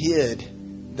went and hid.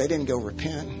 They didn't go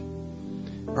repent.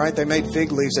 Right? They made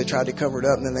fig leaves. They tried to cover it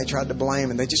up. And then they tried to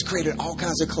blame. And they just created all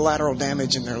kinds of collateral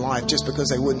damage in their life just because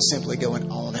they wouldn't simply go and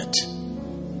own it.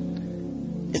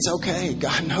 It's okay.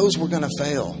 God knows we're going to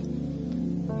fail.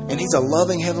 And He's a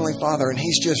loving Heavenly Father, and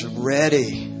He's just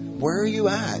ready. Where are you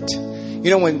at? You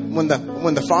know, when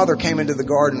the Father came into the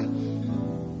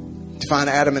garden to find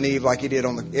Adam and Eve like He did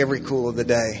on every cool of the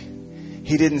day,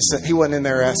 He wasn't in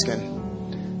there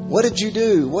asking, what did you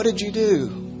do? What did you do?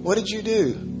 What did you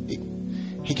do?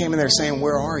 He came in there saying,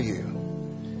 where are you?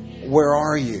 Where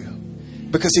are you?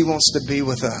 Because He wants to be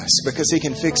with us. Because He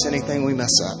can fix anything we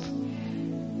mess up.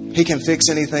 He can fix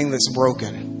anything that's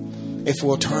broken if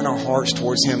we'll turn our hearts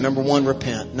towards Him. Number 1,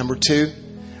 repent. Number 2,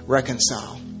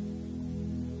 reconcile.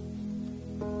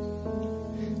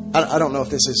 I don't know if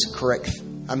this is correct.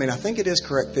 I mean, I think it is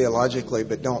correct theologically,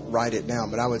 but don't write it down.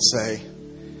 But I would say,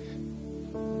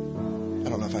 I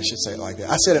don't know if I should say it like that.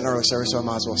 I said it in early service, so I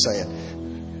might as well say it.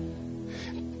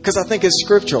 Because I think it's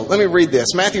scriptural. Let me read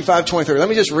this. Matthew 5:23. Let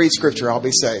me just read scripture. I'll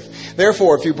be safe.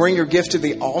 Therefore, if you bring your gift to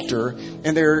the altar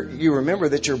and there you remember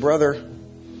that your brother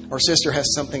or sister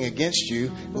has something against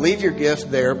you, leave your gift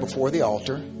there before the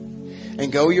altar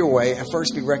and go your way and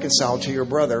first be reconciled to your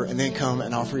brother and then come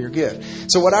and offer your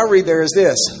gift. So what I read there is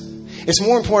this. It's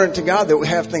more important to God that we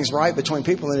have things right between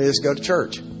people than it is to go to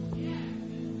church.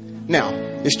 Now,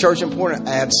 is church important?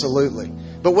 Absolutely.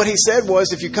 But what He said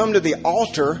was if you come to the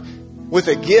altar with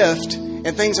a gift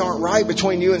and things aren't right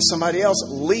between you and somebody else,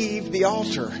 leave the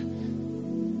altar.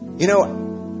 You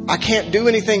know, I can't do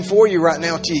anything for you right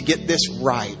now till you get this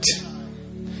right.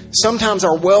 Sometimes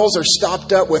our wells are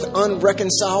stopped up with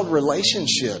unreconciled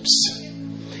relationships.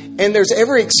 And there's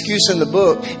every excuse in the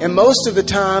book. And most of the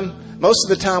time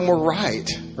we're right?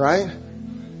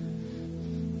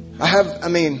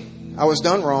 I was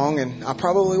done wrong, and I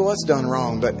probably was done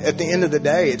wrong. But at the end of the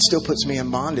day, it still puts me in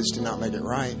bondage to not make it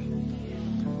right.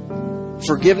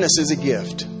 Forgiveness is a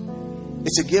gift.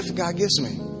 It's a gift God gives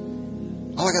me.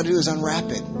 All I got to do is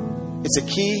unwrap it. It's a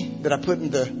key that I put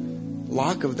in the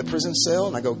lock of the prison cell,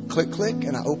 and I go click, click,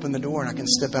 and I open the door, and I can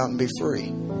step out and be free.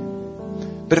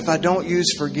 But if I don't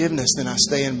use forgiveness, then I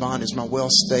stay in bondage. My well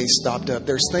stays stopped up.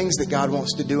 There's things that God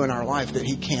wants to do in our life that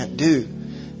He can't do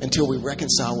until we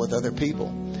reconcile with other people.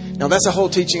 Now, that's a whole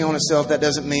teaching on itself. That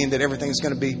doesn't mean that everything's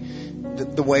going to be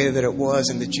the way that it was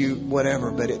and that you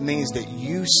whatever, but it means that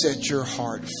you set your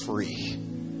heart free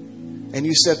and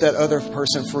you set that other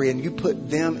person free and you put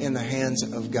them in the hands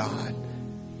of God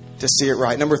to see it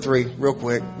right. Number 3, real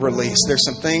quick, release. There's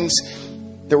some things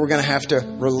that we're going to have to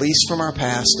release from our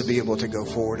past to be able to go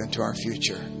forward into our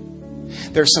future.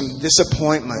 There's some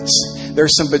disappointments.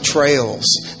 There's some betrayals.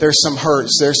 There's some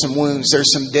hurts. There's some wounds.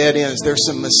 There's some dead ends. There's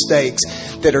some mistakes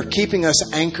that are keeping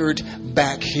us anchored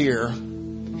back here.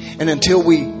 And until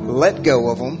we let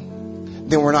go of them,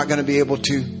 then we're not going to be able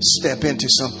to step into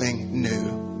something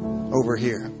new over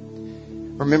here.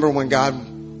 Remember when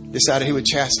God decided He would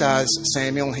chastise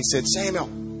Samuel, and He said, Samuel,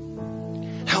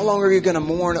 How long are you going to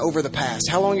mourn over the past?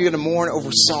 How long are you going to mourn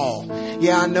over Saul?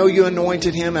 Yeah, I know you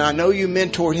anointed him, and I know you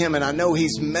mentored him, and I know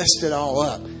he's messed it all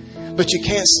up. But you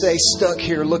can't stay stuck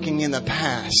here looking in the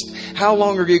past. How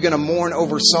long are you going to mourn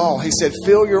over Saul? He said,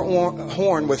 fill your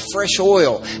horn with fresh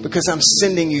oil because I'm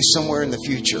sending you somewhere in the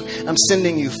future. I'm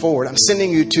sending you forward. I'm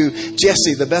sending you to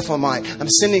Jesse the Bethlehemite. I'm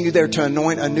sending you there to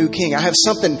anoint a new king. I have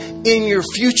something in your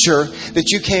future that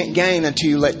you can't gain until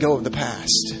you let go of the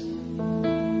past.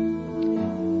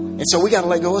 And so we got to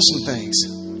let go of some things.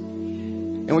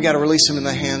 And we got to release them in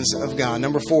the hands of God.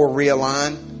 Number 4,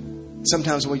 realign.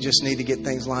 Sometimes we just need to get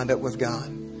things lined up with God.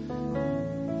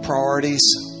 Priorities,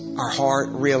 our heart,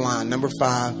 realign. Number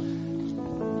 5,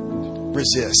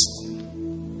 resist.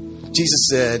 Jesus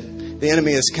said, the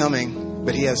enemy is coming,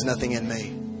 but he has nothing in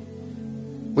me.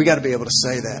 We got to be able to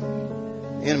say that.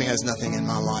 The enemy has nothing in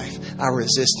my life. I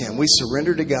resist him. We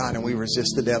surrender to God and we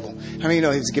resist the devil. How many of you know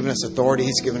he's given us authority?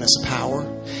 He's given us power.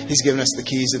 He's given us the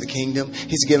keys of the kingdom.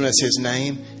 He's given us his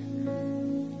name.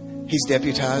 He's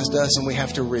deputized us, and we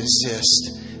have to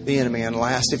resist the enemy. And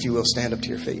last, if you will, stand up to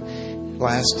your feet.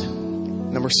 Last,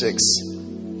 number 6,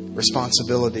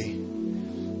 responsibility.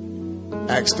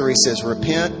 Acts 3 says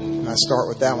repent. I start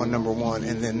with that one, number 1.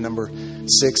 And then number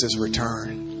 6 is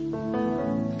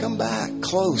return. Come back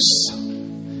close.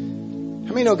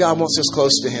 How many know God wants us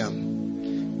close to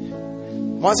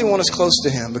him? Why does he want us close to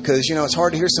him? Because, it's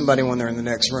hard to hear somebody when they're in the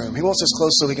next room. He wants us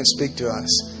close so he can speak to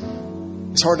us.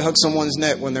 It's hard to hug someone's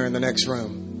neck when they're in the next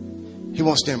room. He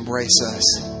wants to embrace us.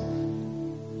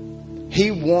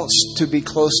 He wants to be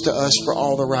close to us for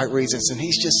all the right reasons. And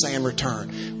he's just saying,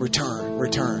 return, return,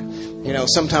 return.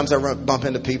 Sometimes I bump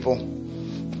into people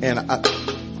in town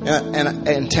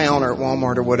or at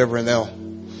Walmart or whatever, and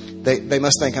they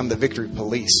must think I'm the victory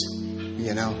police,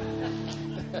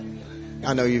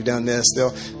 I know you've done this.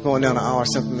 They'll going down the aisle or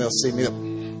something, they'll see me,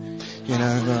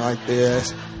 going like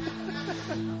this.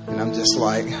 And I'm just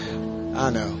like, I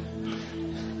know.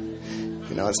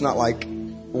 It's not like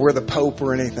we're the Pope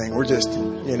or anything. We're just,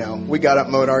 we got up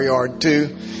mowed our yard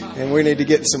too. And we need to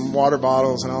get some water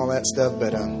bottles and all that stuff.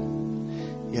 But,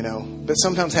 but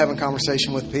sometimes having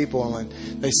conversation with people and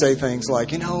they say things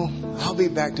like, I'll be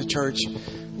back to church.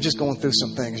 I'm just going through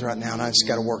some things right now and I just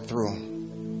got to work through them.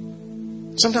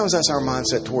 Sometimes that's our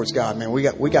mindset towards God, man. We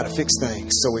got to fix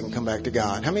things so we can come back to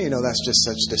God. How many of you know that's just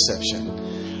such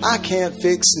deception? I can't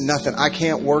fix nothing. I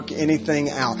can't work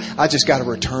anything out. I just got to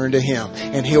return to him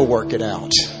and he'll work it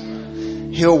out.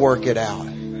 He'll work it out.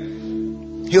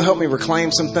 He'll help me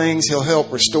reclaim some things. He'll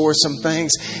help restore some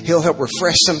things. He'll help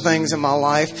refresh some things in my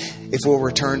life if we'll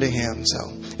return to him. So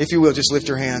if you will, just lift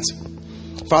your hands.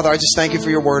 Father, I just thank you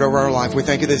for your word over our life. We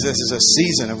thank you that this is a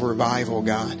season of revival,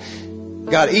 God.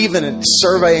 God, even in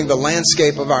surveying the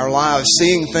landscape of our lives,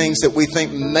 seeing things that we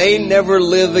think may never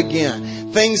live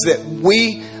again, things that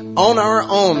we on our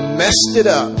own messed it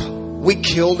up, we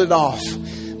killed it off.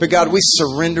 But God, we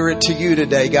surrender it to you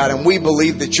today, God, and we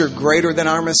believe that you're greater than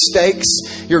our mistakes,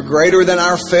 you're greater than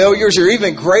our failures, you're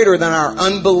even greater than our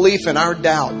unbelief and our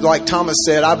doubt. Like Thomas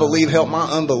said, I believe, help my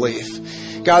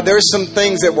unbelief. God, there's some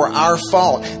things that were our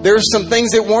fault. There's some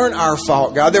things that weren't our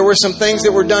fault, God. There were some things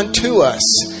that were done to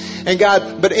us. And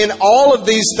God, but in all of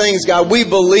these things, God, we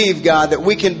believe, God, that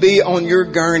we can be on your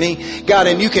gurney, God,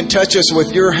 and you can touch us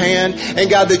with your hand.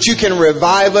 And God, that you can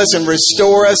revive us and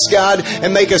restore us, God,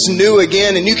 and make us new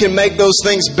again. And you can make those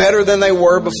things better than they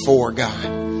were before,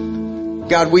 God.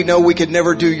 God, we know we could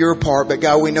never do your part, but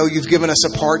God, we know you've given us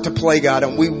a part to play, God,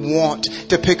 and we want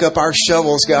to pick up our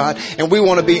shovels, God, and we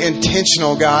want to be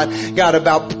intentional, God,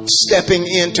 about stepping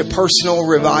into personal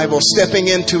revival, stepping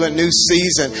into a new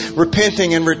season,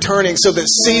 repenting and returning so that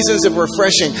seasons of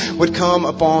refreshing would come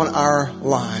upon our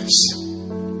lives.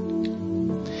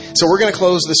 So we're going to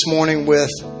close this morning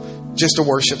with just a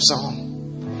worship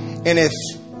song. And if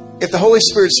the Holy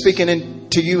Spirit's speaking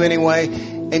into you anyway,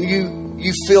 and you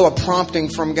feel a prompting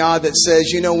from God that says,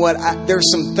 you know what,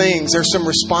 there's some things, there's some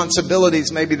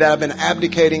responsibilities maybe that I've been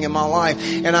abdicating in my life.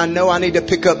 And I know I need to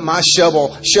pick up my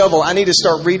shovel. I need to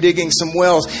start redigging some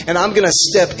wells. And I'm going to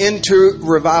step into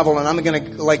revival and I'm going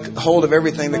to like hold of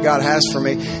everything that God has for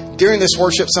me. During this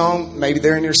worship song, maybe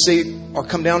there in your seat or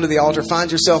come down to the altar,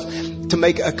 find yourself to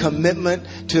make a commitment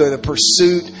to the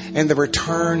pursuit and the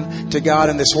return to God.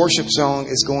 And this worship song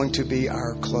is going to be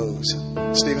our close.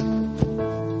 Stephen?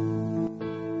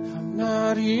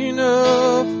 Not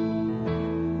enough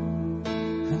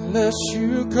unless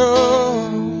you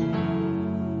come.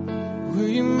 Will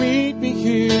you meet me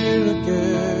here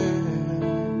again?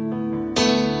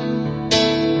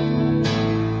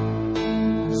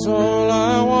 That's all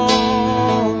I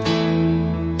want.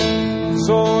 That's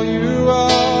all you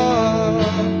are.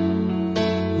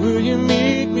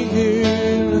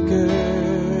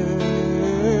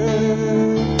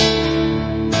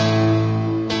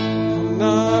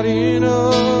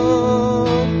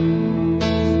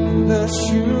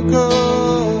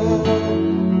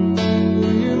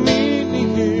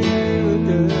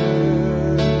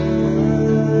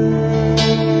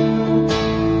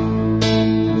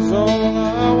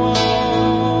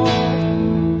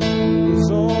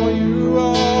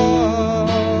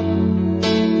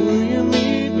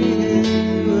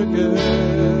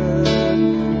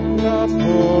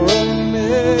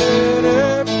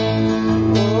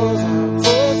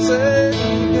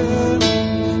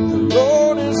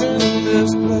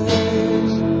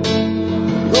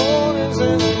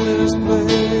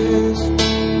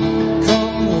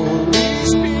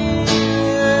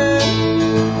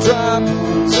 dry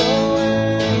bones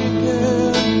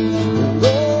awaken. The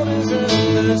Lord is in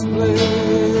this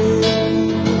place.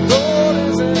 The Lord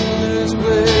is in this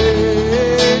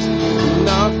place.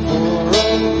 Not for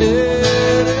a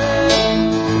minute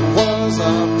was I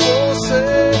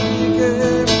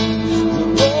forsaken. The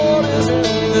Lord is in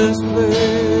this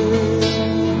place.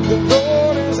 The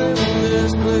Lord is in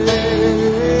this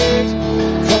place.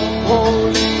 Come,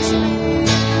 Holy Spirit,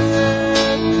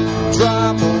 dry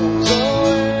bones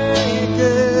awaken.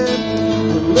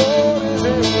 The Lord is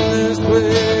in this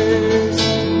place.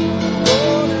 The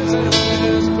Lord is in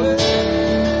this place.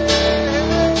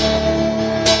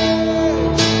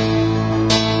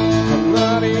 I'm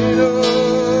not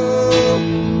enough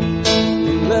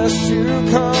unless you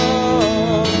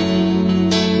come.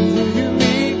 Will you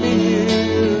meet me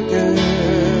here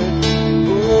again?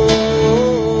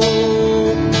 Oh,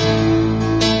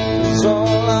 it's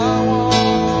all I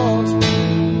want.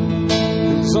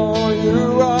 It's all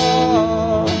you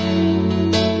are.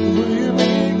 Will you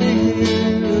meet me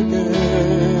here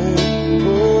again?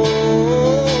 Oh,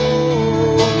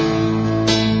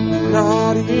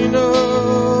 not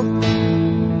enough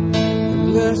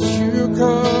unless you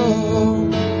come.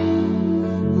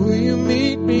 Will you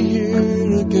meet me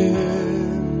here again?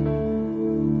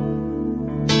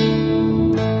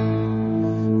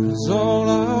 'Cause all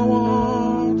I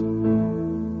want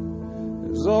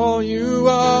is all you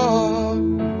are.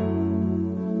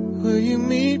 Will you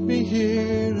meet me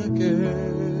here again?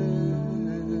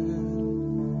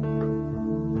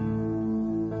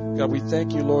 God, we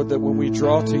thank you, Lord, that when we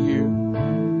draw to you,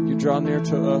 you draw near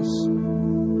to us.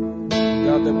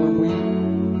 God, that when we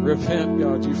repent,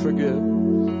 God, you forgive.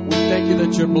 We thank you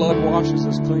that your blood washes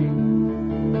us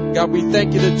clean. God, we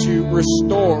thank you that you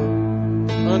restore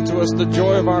unto us the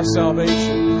joy of our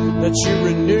salvation, that you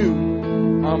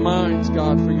renew our minds,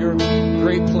 God, for your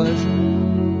great pleasure.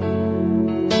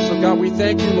 So, God, we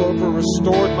thank you, Lord, for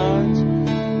restored minds,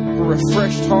 for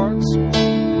refreshed hearts,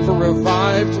 for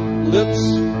revived lips.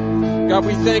 God,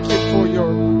 we thank you for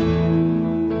your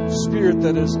Spirit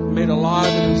that is made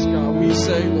alive in us, God. We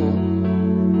say,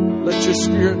 Lord, let your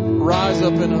Spirit rise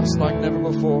up in us like never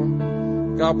before.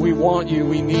 God, we want you.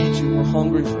 We need you. We're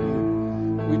hungry for you.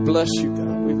 We bless you,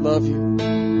 God. We love you.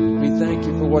 We thank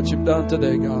you for what you've done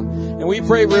today, God. And we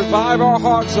pray, revive our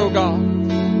hearts, oh God.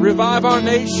 Revive our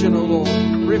nation, oh Lord.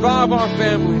 Revive our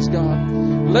families, God.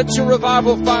 Let your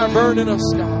revival fire burn in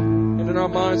us, God, and in our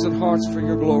minds and hearts for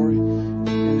your glory.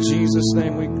 In Jesus'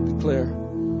 name we declare.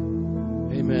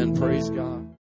 Amen. Praise God.